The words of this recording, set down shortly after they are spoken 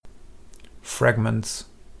fragments.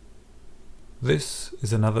 This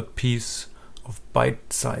is another piece of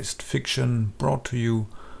bite-sized fiction brought to you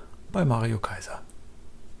by Mario Kaiser.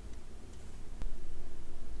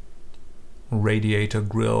 Radiator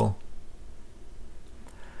Grill.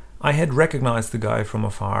 I had recognized the guy from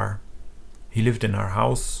afar. He lived in our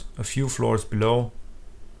house, a few floors below.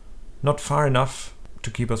 Not far enough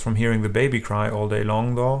to keep us from hearing the baby cry all day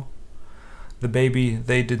long, though. The baby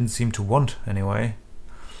they didn't seem to want, anyway.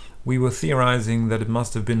 We were theorizing that it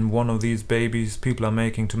must have been one of these babies people are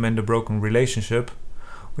making to mend a broken relationship.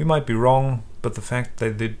 We might be wrong, but the fact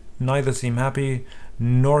that they neither seem happy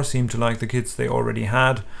nor seem to like the kids they already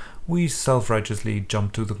had, we self-righteously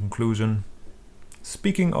jumped to the conclusion.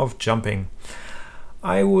 Speaking of jumping,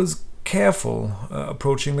 I was careful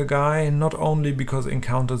approaching the guy, not only because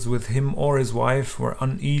encounters with him or his wife were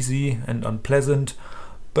uneasy and unpleasant,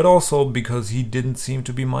 but also because he didn't seem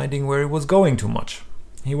to be minding where he was going too much.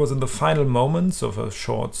 He was in the final moments of a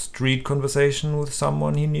short street conversation with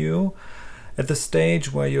someone he knew, at the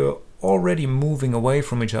stage where you're already moving away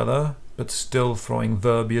from each other, but still throwing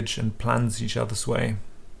verbiage and plans each other's way.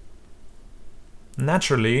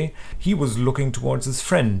 Naturally, he was looking towards his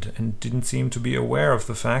friend and didn't seem to be aware of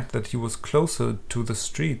the fact that he was closer to the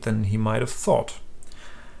street than he might have thought.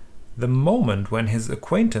 The moment when his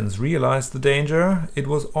acquaintance realized the danger, it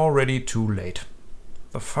was already too late.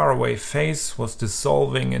 The faraway face was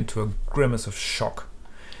dissolving into a grimace of shock.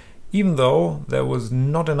 Even though there was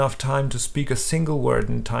not enough time to speak a single word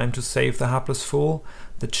in time to save the hapless fool,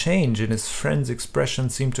 the change in his friend's expression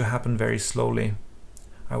seemed to happen very slowly.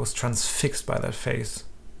 I was transfixed by that face.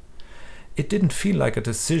 It didn't feel like a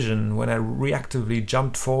decision when I reactively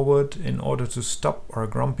jumped forward in order to stop our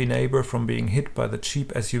grumpy neighbor from being hit by the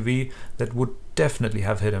cheap SUV that would definitely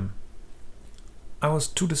have hit him. I was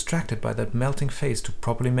too distracted by that melting face to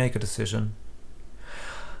properly make a decision.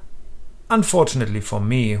 Unfortunately for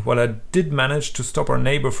me, while I did manage to stop our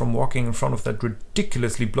neighbor from walking in front of that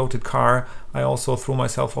ridiculously bloated car, I also threw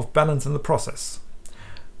myself off balance in the process.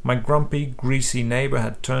 My grumpy, greasy neighbor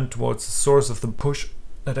had turned towards the source of the push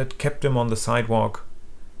that had kept him on the sidewalk.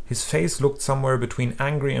 His face looked somewhere between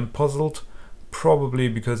angry and puzzled, probably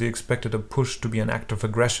because he expected a push to be an act of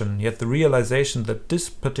aggression, yet the realization that this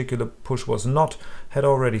particular push was not had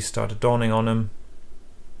already started dawning on him.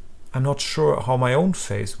 I'm not sure how my own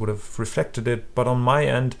face would have reflected it, but on my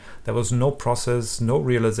end there was no process, no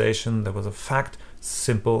realization. There was a fact,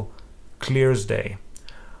 simple, clear as day.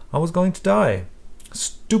 I was going to die.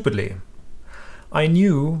 Stupidly. I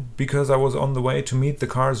knew because I was on the way to meet the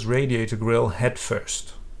car's radiator grill head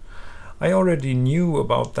first. I already knew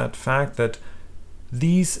about that fact that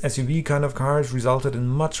these SUV kind of cars resulted in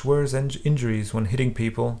much worse injuries when hitting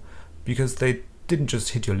people, because they didn't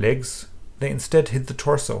just hit your legs, they instead hit the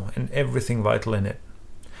torso and everything vital in it.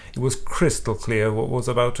 It was crystal clear what was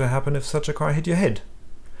about to happen if such a car hit your head.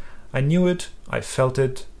 I knew it, I felt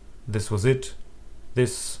it, this was it,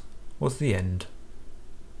 this was the end.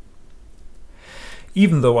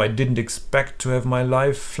 Even though I didn't expect to have my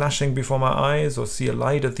life flashing before my eyes or see a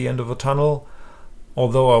light at the end of a tunnel,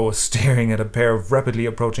 although I was staring at a pair of rapidly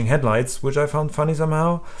approaching headlights, which I found funny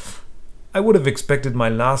somehow, I would have expected my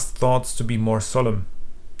last thoughts to be more solemn.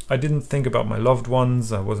 I didn't think about my loved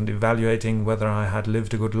ones, I wasn't evaluating whether I had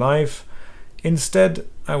lived a good life. Instead,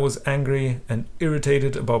 I was angry and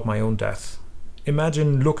irritated about my own death.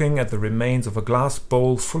 Imagine looking at the remains of a glass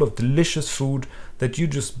bowl full of delicious food that you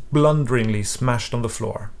just blunderingly smashed on the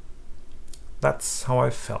floor. That's how I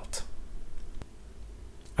felt.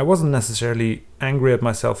 I wasn't necessarily angry at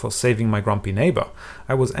myself for saving my grumpy neighbor.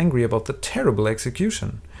 I was angry about the terrible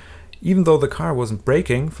execution. Even though the car wasn't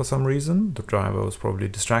braking for some reason, the driver was probably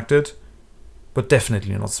distracted, but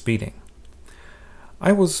definitely not speeding.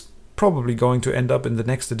 I was probably going to end up in the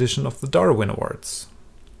next edition of the Darwin Awards.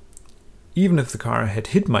 Even if the car had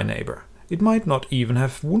hit my neighbor, it might not even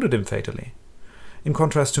have wounded him fatally. In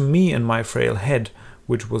contrast to me and my frail head,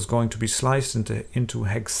 which was going to be sliced into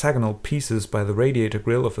hexagonal pieces by the radiator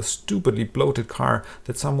grill of a stupidly bloated car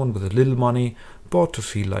that someone with a little money bought to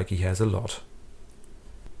feel like he has a lot.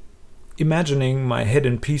 Imagining my head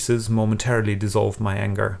in pieces momentarily dissolved my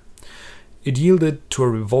anger. It yielded to a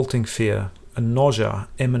revolting fear, a nausea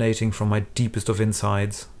emanating from my deepest of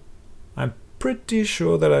insides. I'm pretty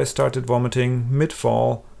sure that I started vomiting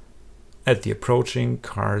mid-fall at the approaching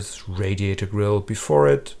car's radiator grill before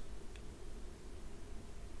it